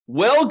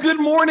Well, good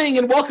morning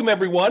and welcome,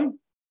 everyone.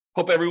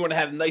 Hope everyone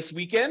had a nice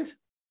weekend.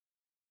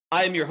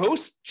 I am your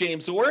host,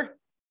 James Orr,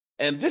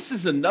 and this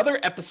is another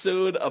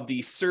episode of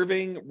the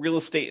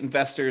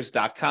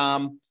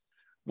ServingRealEstateInvestors.com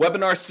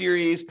webinar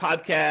series,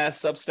 podcast,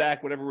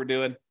 Substack, whatever we're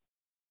doing.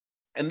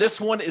 And this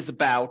one is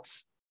about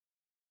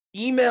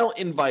email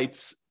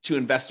invites to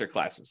investor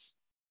classes.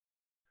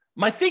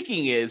 My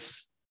thinking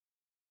is,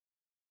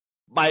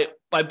 my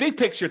big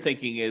picture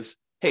thinking is,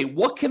 hey,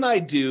 what can I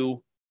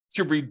do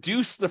to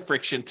reduce the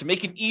friction, to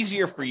make it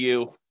easier for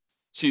you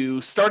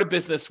to start a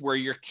business where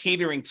you're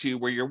catering to,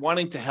 where you're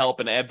wanting to help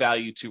and add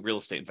value to real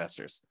estate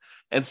investors.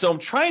 And so I'm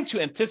trying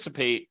to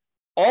anticipate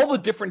all the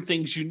different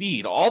things you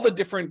need, all the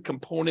different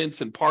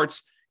components and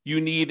parts you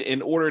need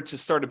in order to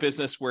start a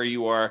business where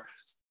you are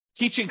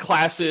teaching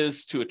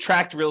classes to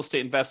attract real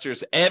estate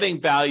investors, adding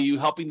value,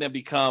 helping them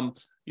become,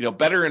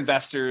 better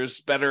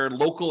investors, better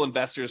local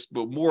investors,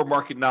 but more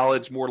market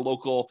knowledge, more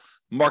local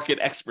market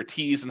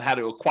expertise and how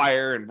to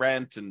acquire and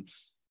rent and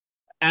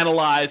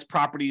analyze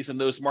properties in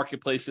those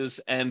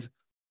marketplaces. And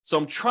so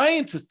I'm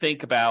trying to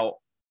think about,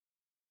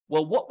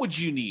 well, what would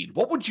you need?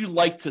 What would you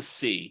like to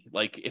see?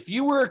 Like if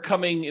you were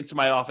coming into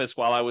my office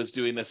while I was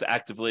doing this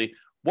actively,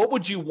 what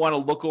would you want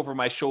to look over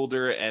my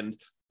shoulder and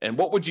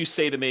what would you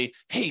say to me?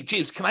 Hey,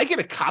 James, can I get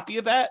a copy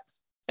of that?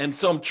 And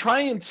so I'm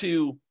trying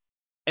to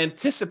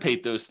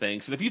anticipate those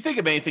things. And if you think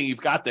of anything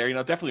you've got there,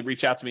 definitely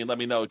reach out to me and let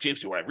me know,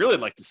 James, what I'd really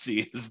like to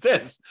see is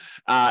this.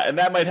 And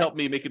that might help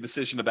me make a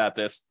decision about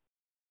this.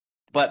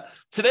 But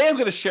today I'm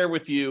going to share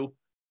with you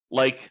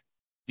like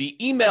the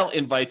email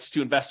invites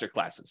to investor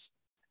classes.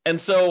 And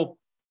so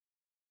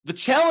the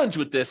challenge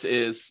with this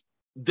is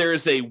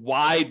there's a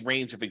wide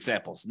range of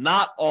examples.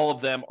 Not all of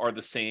them are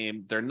the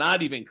same. They're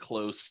not even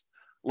close.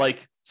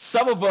 Like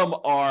some of them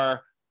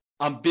are,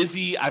 I'm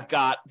busy. I've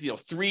got,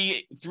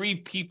 three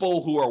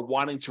people who are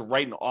wanting to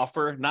write an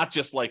offer, not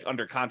just like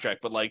under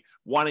contract, but like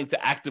wanting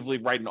to actively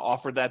write an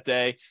offer that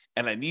day.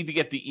 And I need to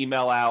get the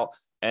email out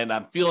and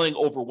I'm feeling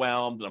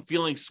overwhelmed and I'm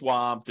feeling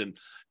swamped. And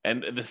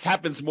this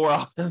happens more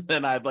often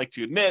than I'd like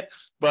to admit.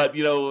 But,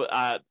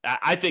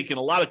 I think in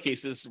a lot of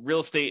cases, real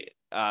estate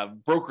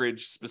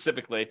brokerage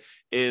specifically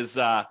is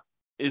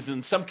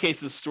in some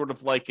cases sort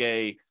of like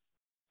a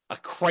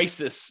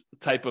crisis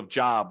type of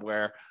job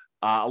where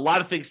a lot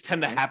of things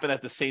tend to happen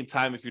at the same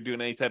time if you're doing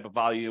any type of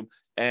volume.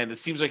 And it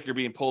seems like you're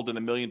being pulled in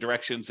a million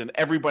directions and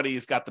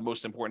everybody's got the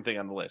most important thing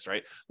on the list,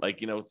 right? Like,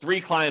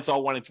 3 clients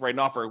all wanting to write an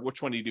offer.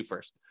 Which one do you do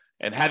first?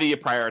 And how do you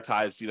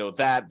prioritize,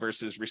 that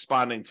versus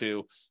responding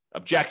to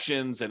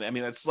objections? And I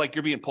mean, it's like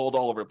you're being pulled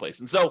all over the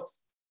place. And so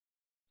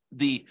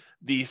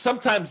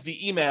sometimes the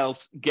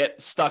emails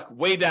get stuck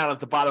way down at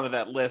the bottom of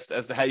that list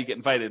as to how you get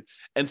invited.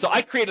 And so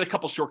I created a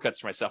couple shortcuts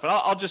for myself, and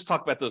I'll just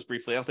talk about those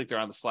briefly. I don't think they're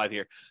on the slide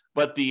here,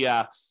 but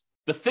the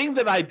thing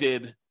that I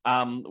did,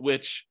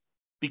 which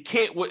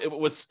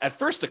was at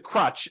first a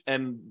crutch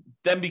and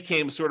then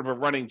became sort of a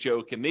running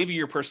joke, and maybe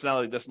your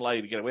personality doesn't allow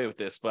you to get away with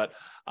this, but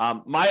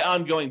my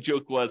ongoing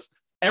joke was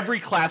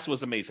every class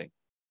was amazing.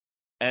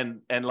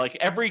 And like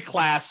every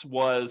class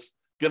was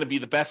going to be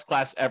the best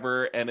class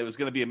ever, and it was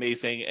going to be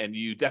amazing, and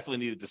you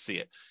definitely needed to see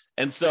it.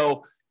 And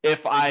so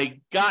if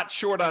I got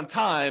short on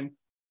time,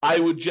 I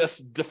would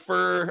just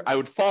defer. I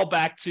would fall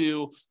back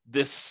to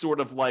this sort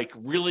of like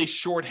really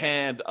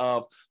shorthand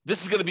of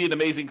this is going to be an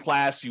amazing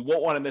class. You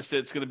won't want to miss it.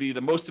 It's going to be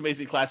the most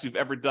amazing class we've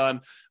ever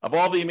done. Of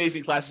all the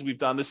amazing classes we've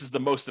done, this is the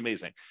most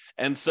amazing.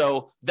 And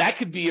so that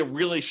could be a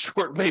really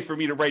short way for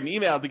me to write an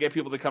email to get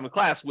people to come to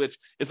class, which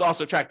is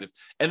also attractive.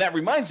 And that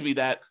reminds me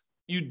that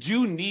you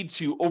do need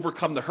to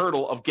overcome the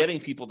hurdle of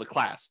getting people to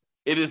class.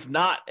 It is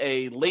not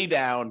a lay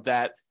down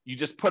that you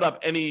just put up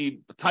any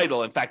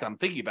title. In fact, I'm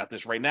thinking about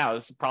this right now.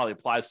 This probably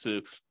applies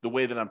to the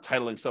way that I'm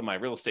titling some of my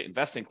real estate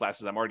investing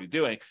classes I'm already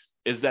doing,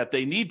 is that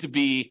they need to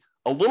be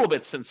a little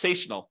bit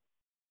sensational.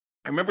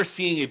 I remember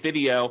seeing a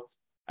video,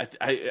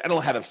 I don't know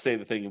how to say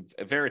the thing,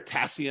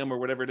 Veritasium or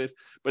whatever it is,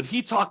 but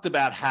he talked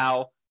about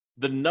how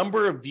the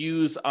number of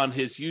views on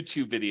his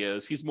YouTube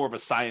videos, he's more of a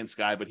science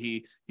guy, but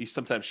he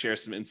sometimes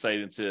shares some insight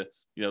into,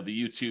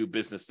 the YouTube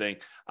business thing.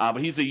 But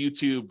he's a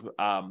YouTube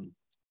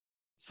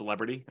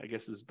celebrity, I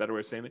guess is a better way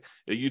of saying it,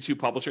 a YouTube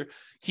publisher.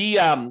 He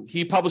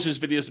publishes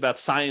videos about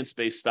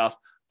science-based stuff,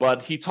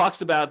 but he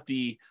talks about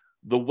the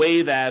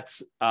way that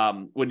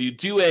when you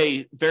do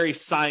a very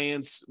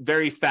science,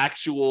 very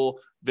factual,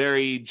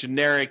 very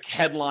generic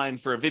headline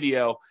for a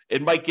video,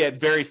 it might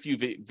get very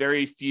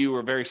few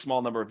or very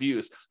small number of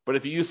views. But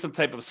if you use some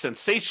type of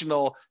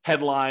sensational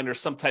headline or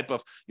some type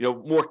of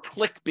more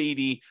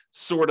clickbaity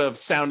sort of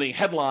sounding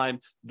headline,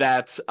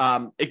 that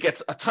it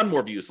gets a ton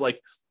more views, like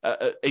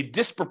a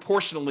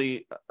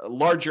disproportionately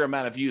larger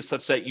amount of views,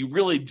 such that you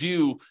really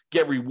do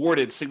get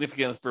rewarded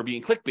significantly for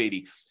being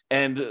clickbaity.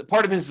 And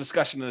part of his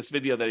discussion in this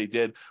video that he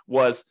did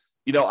was,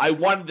 I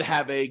wanted to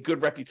have a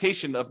good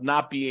reputation of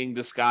not being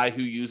this guy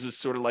who uses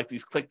sort of like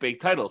these clickbait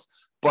titles.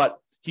 But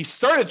he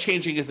started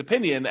changing his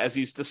opinion as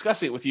he's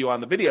discussing it with you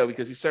on the video,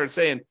 because he started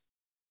saying,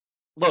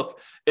 look,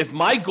 if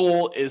my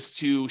goal is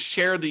to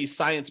share these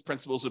science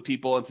principles with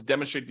people and to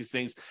demonstrate these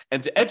things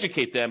and to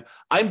educate them,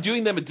 I'm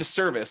doing them a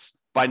disservice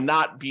by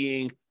not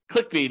being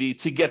clickbaity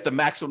to get the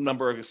maximum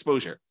number of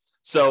exposure.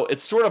 So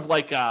it's sort of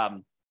like,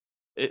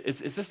 is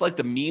this like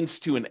the means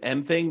to an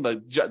end thing?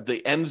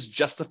 The ends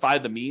justify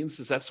the means?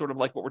 Is that sort of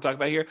like what we're talking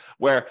about here?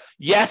 Where,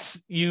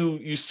 yes,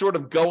 you sort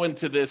of go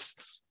into this,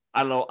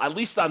 I don't know, at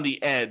least on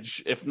the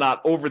edge, if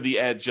not over the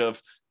edge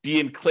of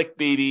being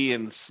clickbaity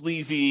and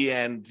sleazy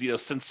and,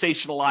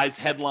 sensationalized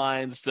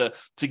headlines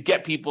to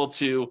get people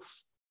to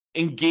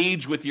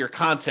engage with your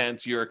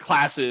content, your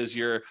classes,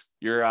 your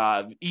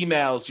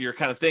emails, your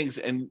kind of things.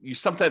 And you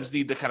sometimes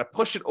need to kind of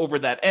push it over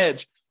that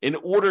edge in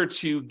order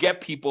to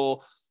get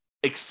people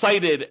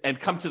excited and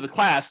come to the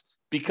class,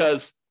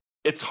 because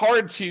it's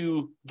hard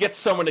to get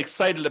someone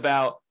excited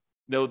about,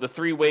 the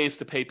 3 ways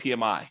to pay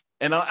PMI.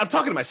 And I'm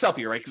talking to myself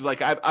here, right? Because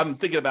like I'm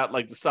thinking about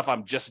like the stuff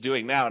I'm just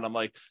doing now, and I'm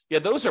like, yeah,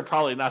 those are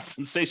probably not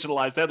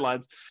sensationalized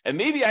headlines, and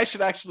maybe I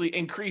should actually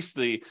increase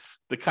the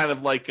kind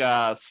of like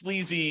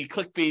sleazy,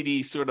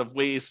 clickbaity sort of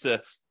ways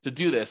to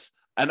do this.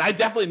 And I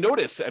definitely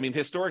notice. I mean,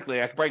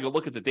 historically, I could probably go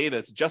look at the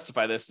data to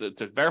justify this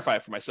to verify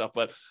it for myself.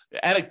 But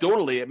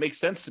anecdotally, it makes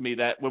sense to me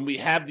that when we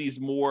have these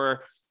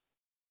more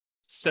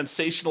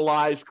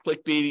sensationalized,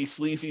 clickbaity,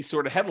 sleazy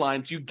sort of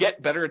headlines, you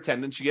get better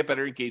attendance, you get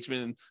better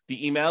engagement in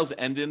the emails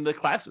and in the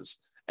classes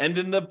and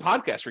in the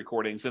podcast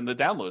recordings and the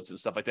downloads and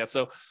stuff like that.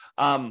 So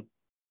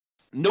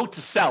note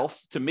to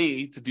self, to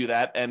me, to do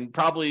that, and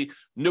probably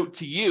note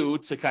to you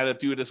to kind of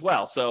do it as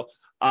well. So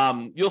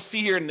you'll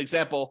see here an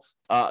example,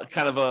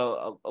 kind of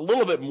a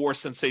little bit more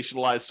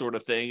sensationalized sort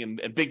of thing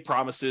and big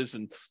promises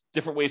and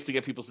different ways to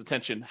get people's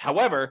attention.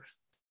 However,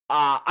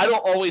 I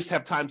don't always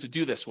have time to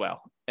do this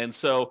well. And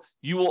so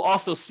you will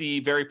also see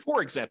very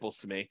poor examples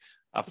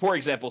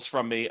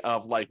from me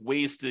of like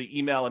ways to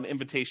email an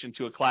invitation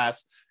to a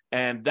class.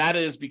 And that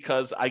is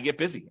because I get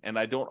busy and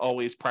I don't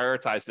always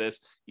prioritize this,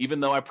 even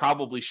though I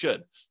probably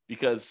should,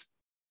 because,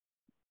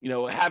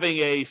 having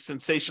a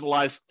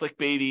sensationalized,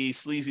 clickbaity,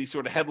 sleazy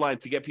sort of headline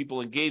to get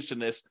people engaged in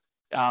this,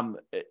 all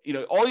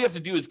you have to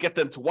do is get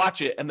them to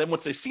watch it. And then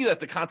once they see that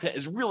the content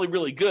is really,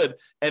 really good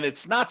and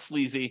it's not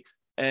sleazy,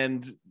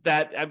 and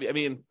that, I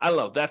mean, I don't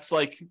know, that's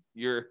like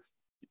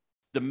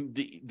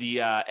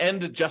the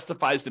end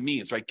justifies the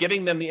means, right?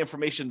 Getting them the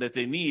information that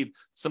they need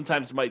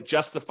sometimes might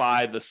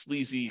justify the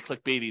sleazy,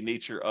 clickbaity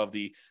nature of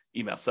the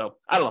email. So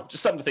I don't know,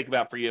 just something to think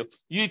about for you.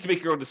 You need to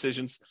make your own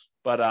decisions,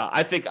 but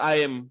I think I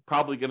am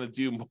probably going to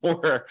do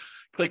more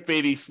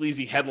clickbaity,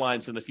 sleazy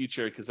headlines in the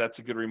future, because that's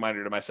a good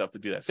reminder to myself to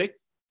do that. See,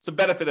 it's a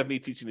benefit of me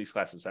teaching these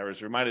classes. I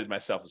was reminded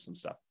myself of some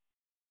stuff.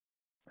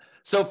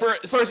 So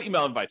as far as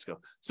email invites go,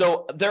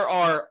 so there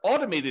are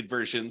automated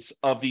versions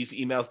of these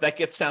emails that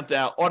get sent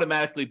out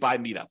automatically by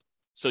Meetup.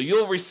 So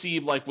you'll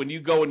receive, like when you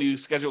go and you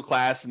schedule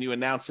class and you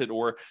announce it,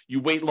 or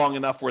you wait long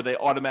enough where they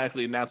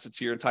automatically announce it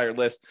to your entire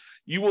list,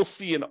 you will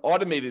see an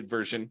automated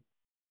version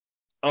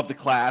of the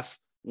class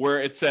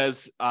where it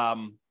says,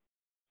 the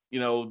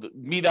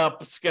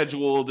Meetup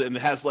scheduled, and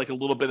it has like a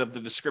little bit of the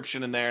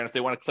description in there. And if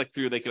they want to click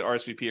through, they can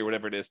RSVP or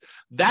whatever it is.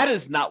 That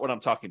is not what I'm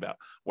talking about.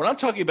 What I'm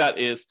talking about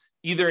is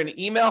either an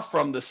email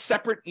from the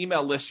separate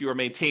email list you are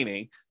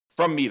maintaining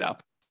from Meetup.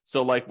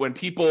 So like when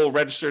people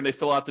register and they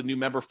fill out the new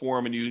member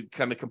form and you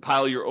kind of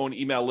compile your own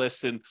email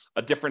list in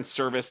a different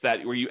service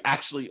where you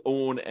actually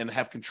own and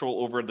have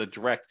control over the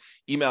direct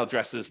email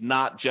addresses,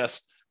 not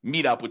just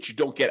Meetup, which you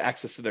don't get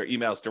access to their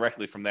emails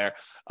directly from there.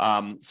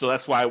 So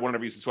that's why one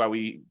of the reasons why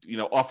we,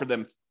 offer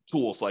them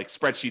tools like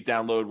spreadsheet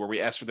download, where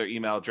we ask for their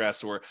email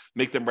address or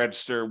make them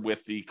register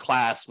with the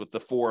class, with the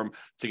form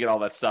to get all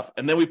that stuff.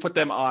 And then we put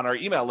them on our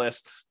email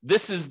list.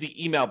 This is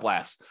the email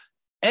blast.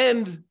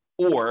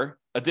 Or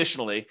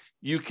additionally,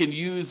 you can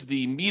use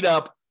the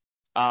Meetup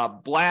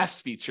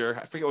blast feature.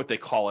 I forget what they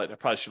call it. I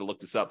probably should have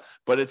looked this up,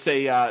 but it's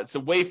a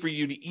way for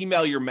you to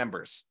email your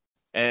members.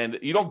 And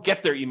you don't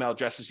get their email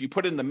addresses. You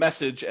put in the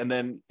message, and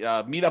then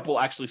Meetup will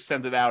actually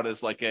send it out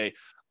as like a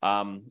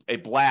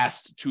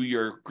blast to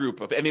your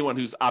group of anyone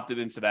who's opted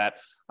into that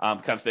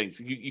kind of thing.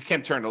 So you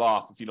can turn it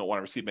off if you don't want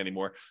to receive them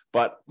anymore.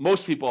 But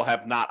most people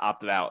have not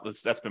opted out.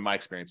 That's been my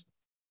experience.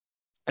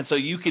 And so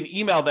you can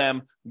email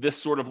them this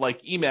sort of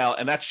like email,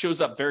 and that shows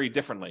up very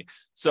differently.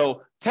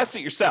 So test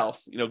it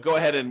yourself. Go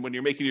ahead and when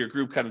you're making your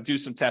group, kind of do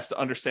some tests to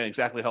understand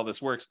exactly how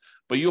this works.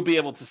 But you'll be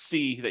able to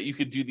see that you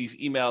could do these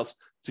emails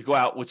to go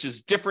out, which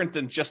is different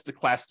than just the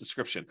class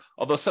description.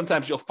 Although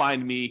sometimes you'll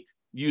find me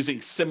using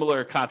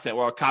similar content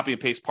where I'll copy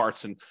and paste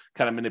parts and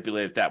kind of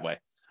manipulate it that way.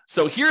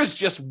 So here's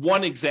just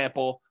one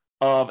example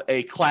of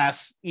a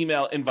class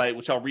email invite,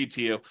 which I'll read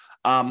to you.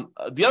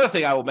 The other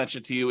thing I will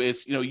mention to you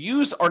is,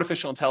 use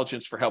artificial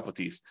intelligence for help with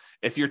these.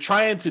 If you're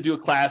trying to do a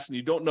class and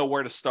you don't know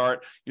where to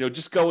start,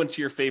 just go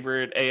into your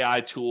favorite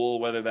AI tool,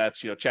 whether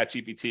that's,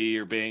 ChatGPT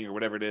or Bing or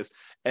whatever it is,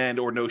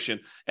 or Notion,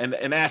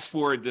 and ask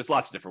for, there's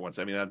lots of different ones.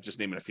 I mean, I'm just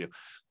naming a few.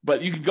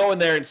 But you can go in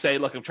there and say,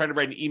 look, I'm trying to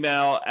write an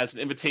email as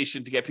an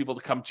invitation to get people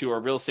to come to our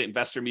real estate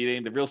investor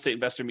meeting. The real estate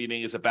investor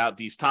meeting is about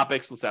these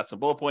topics. Let's add some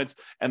bullet points,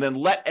 and then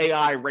let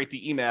AI write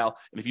the email.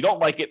 And if you don't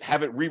don't like it,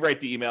 have it rewrite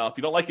the email. If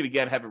you don't like it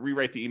again, have it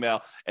rewrite the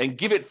email and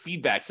give it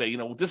feedback. Say,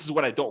 this is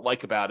what I don't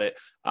like about it.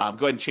 Go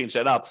ahead and change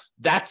that up.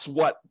 That's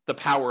what the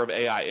power of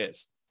AI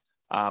is.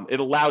 It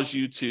allows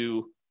you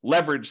to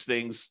leverage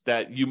things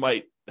that you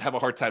might have a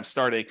hard time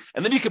starting,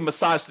 and then you can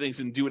massage things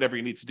and do whatever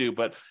you need to do.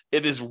 But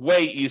it is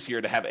way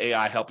easier to have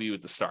AI help you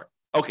at the start.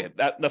 Okay,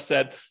 that enough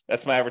said.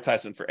 That's my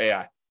advertisement for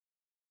AI. All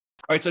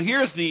right, so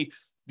here's the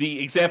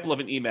example of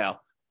an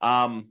email.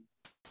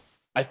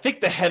 I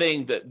think the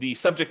heading, the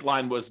subject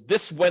line was,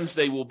 "This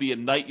Wednesday will be a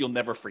night you'll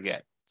never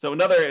forget." So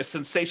another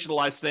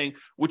sensationalized thing,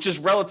 which is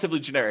relatively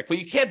generic. But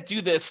you can't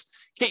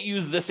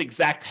use this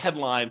exact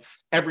headline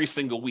every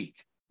single week.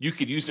 You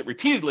could use it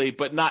repeatedly,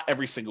 but not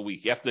every single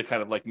week. You have to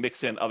kind of like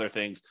mix in other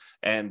things.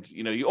 And,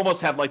 you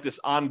almost have like this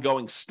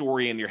ongoing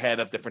story in your head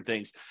of different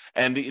things.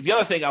 And the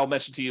other thing I'll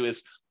mention to you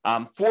is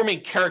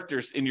forming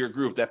characters in your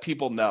group that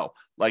people know,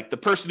 like the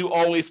person who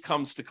always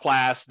comes to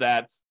class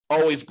that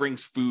always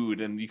brings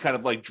food, and you kind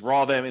of like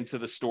draw them into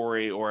the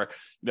story, or,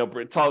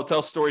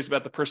 tell stories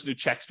about the person who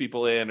checks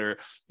people in, or,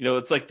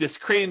 it's like this,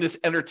 creating this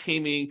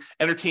entertaining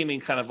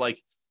kind of like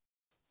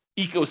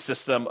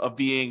ecosystem of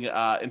being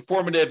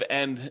informative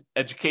and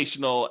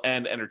educational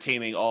and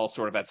entertaining, all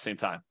sort of at the same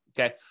time.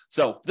 Okay,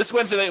 so this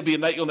Wednesday night will be a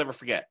night you'll never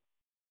forget.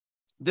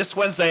 This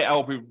Wednesday, I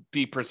will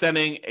be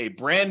presenting a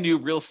brand new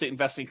real estate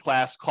investing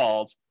class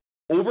called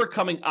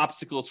Overcoming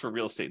Obstacles for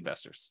Real Estate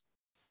Investors.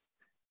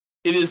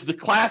 It is the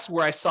class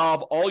where I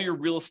solve all your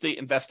real estate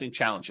investing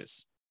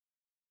challenges.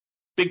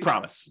 Big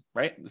promise,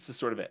 right? This is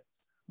sort of it.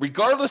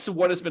 Regardless of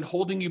what has been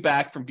holding you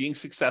back from being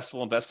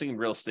successful investing in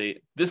real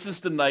estate, this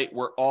is the night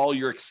where all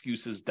your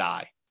excuses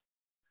die.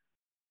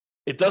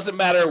 It doesn't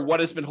matter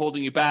what has been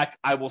holding you back.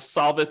 I will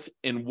solve it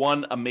in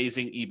one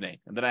amazing evening.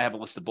 And then I have a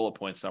list of bullet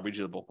points. I'll read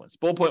you the bullet points.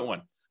 Bullet point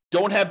 1,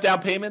 don't have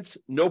down payments?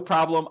 No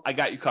problem. I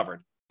got you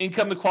covered.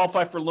 Income to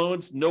qualify for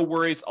loans? No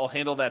worries. I'll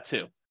handle that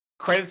too.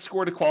 Credit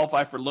score to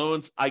qualify for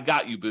loans? I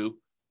got you, boo.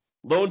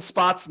 Loan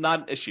spots,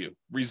 not an issue.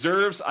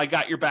 Reserves, I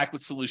got your back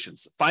with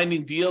solutions.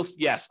 Finding deals,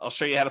 yes, I'll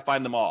show you how to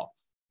find them all.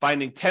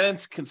 Finding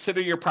tenants,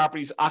 consider your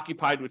properties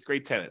occupied with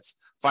great tenants.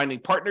 Finding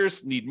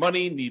partners, need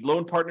money, need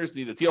loan partners,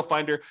 need a deal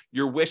finder,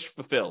 your wish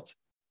fulfilled.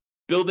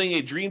 Building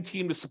a dream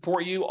team to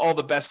support you, all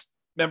the best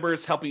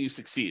members helping you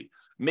succeed.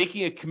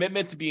 Making a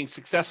commitment to being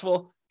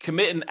successful,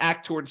 commit and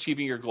act toward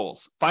achieving your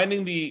goals.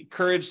 Finding the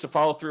courage to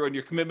follow through on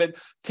your commitment,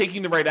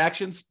 taking the right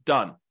actions,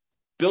 done.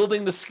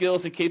 Building the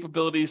skills and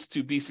capabilities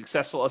to be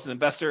successful as an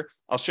investor.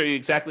 I'll show you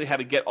exactly how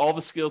to get all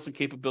the skills and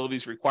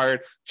capabilities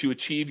required to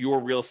achieve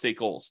your real estate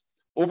goals.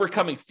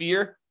 Overcoming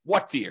fear.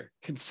 What fear?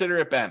 Consider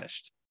it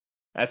banished.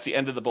 That's the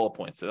end of the bullet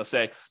points. And I'll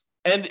say,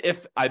 and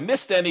if I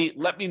missed any,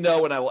 let me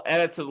know and I will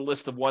add it to the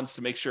list of ones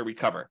to make sure we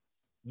cover.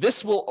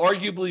 This will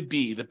arguably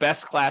be the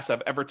best class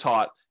I've ever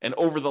taught. And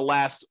over the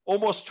last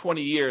almost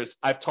 20 years,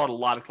 I've taught a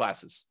lot of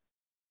classes.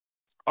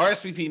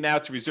 RSVP now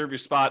to reserve your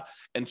spot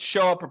and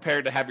show up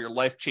prepared to have your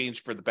life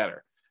change for the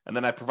better. And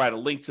then I provide a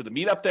link to the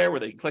meetup there where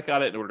they can click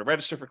on it in order to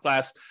register for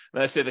class.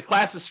 And I say the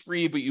class is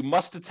free, but you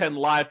must attend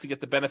live to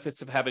get the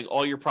benefits of having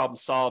all your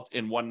problems solved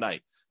in one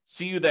night.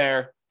 See you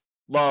there.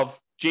 Love,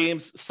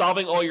 James,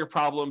 solving all your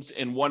problems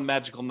in one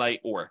magical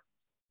night, or.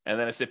 And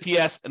then I say,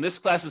 P.S., and this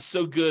class is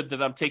so good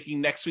that I'm taking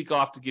next week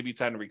off to give you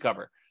time to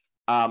recover.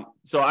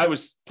 So I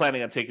was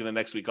planning on taking the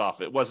next week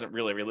off. It wasn't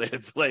really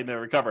related to letting them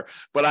recover,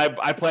 but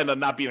I planned on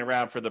not being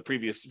around for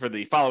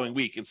the following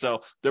week. And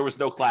so there was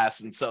no class.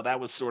 And so that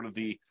was sort of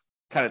the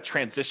kind of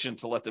transition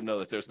to let them know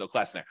that there's no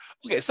class in there.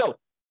 Okay. So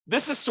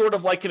this is sort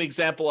of like an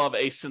example of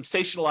a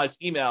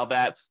sensationalized email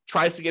that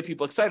tries to get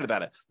people excited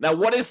about it. Now,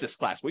 what is this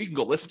class? Well, you can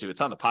go listen to it.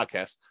 It's on the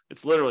podcast.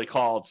 It's literally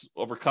called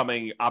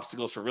Overcoming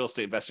Obstacles for Real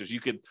Estate Investors.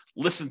 You could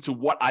listen to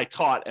what I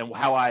taught and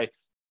how I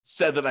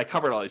said that I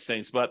covered all these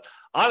things. But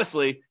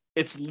honestly,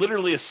 it's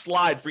literally a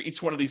slide for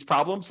each one of these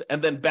problems and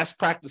then best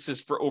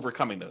practices for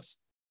overcoming those.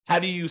 How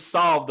do you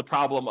solve the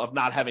problem of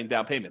not having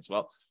down payments?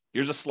 Well,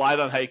 here's a slide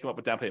on how you come up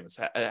with down payments.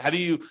 How do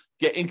you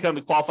get income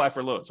to qualify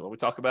for loans? Well, we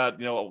talk about,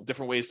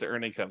 different ways to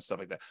earn income, stuff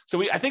like that.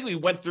 So I think we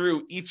went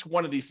through each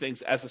one of these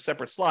things as a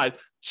separate slide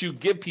to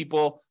give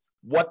people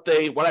what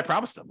I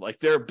promised them, like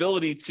their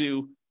ability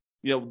to,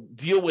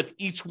 deal with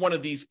each one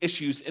of these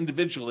issues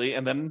individually.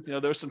 And then,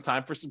 there was some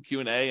time for some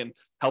Q&A and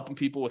helping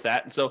people with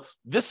that. And so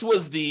this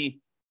was the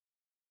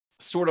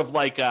sort of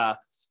like a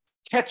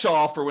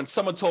catch-all for when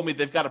someone told me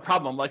they've got a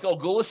problem. I'm like, oh,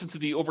 go listen to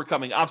the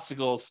Overcoming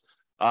Obstacles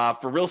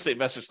for Real Estate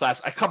Investors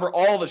class. I cover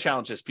all the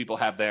challenges people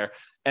have there.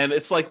 And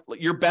it's like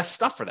your best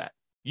stuff for that.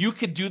 You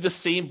could do the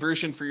same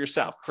version for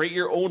yourself. Create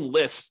your own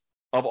list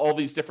of all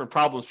these different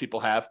problems people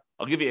have.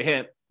 I'll give you a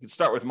hint. You can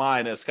start with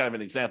mine as kind of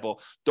an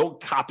example.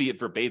 Don't copy it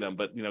verbatim,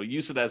 but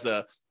use it as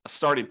a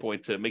starting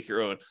point to make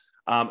your own.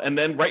 And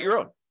then write your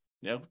own.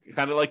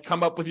 Kind of like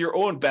come up with your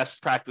own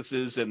best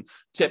practices and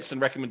tips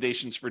and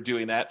recommendations for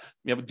doing that.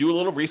 Do a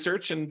little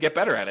research and get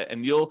better at it.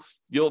 And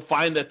you'll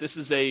find that this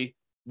is a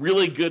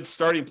really good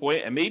starting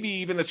point, and maybe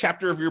even a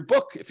chapter of your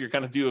book if you're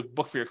going to do a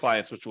book for your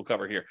clients, which we'll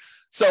cover here.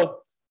 So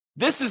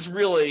this is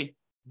really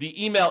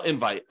the email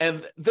invite.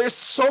 And there's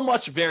so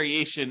much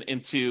variation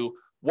into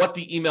what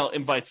the email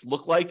invites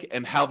look like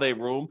and how they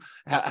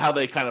how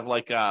they kind of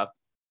like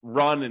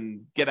run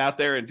and get out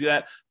there and do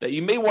that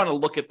you may want to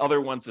look at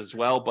other ones as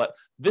well. But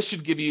this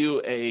should give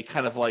you a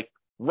kind of like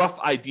rough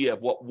idea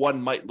of what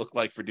one might look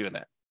like for doing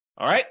that.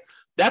 All right.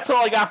 That's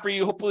all I got for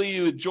you. Hopefully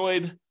you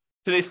enjoyed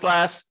today's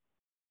class.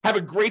 Have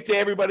a great day,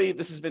 everybody.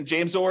 This has been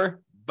James Orr.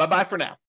 Bye-bye for now.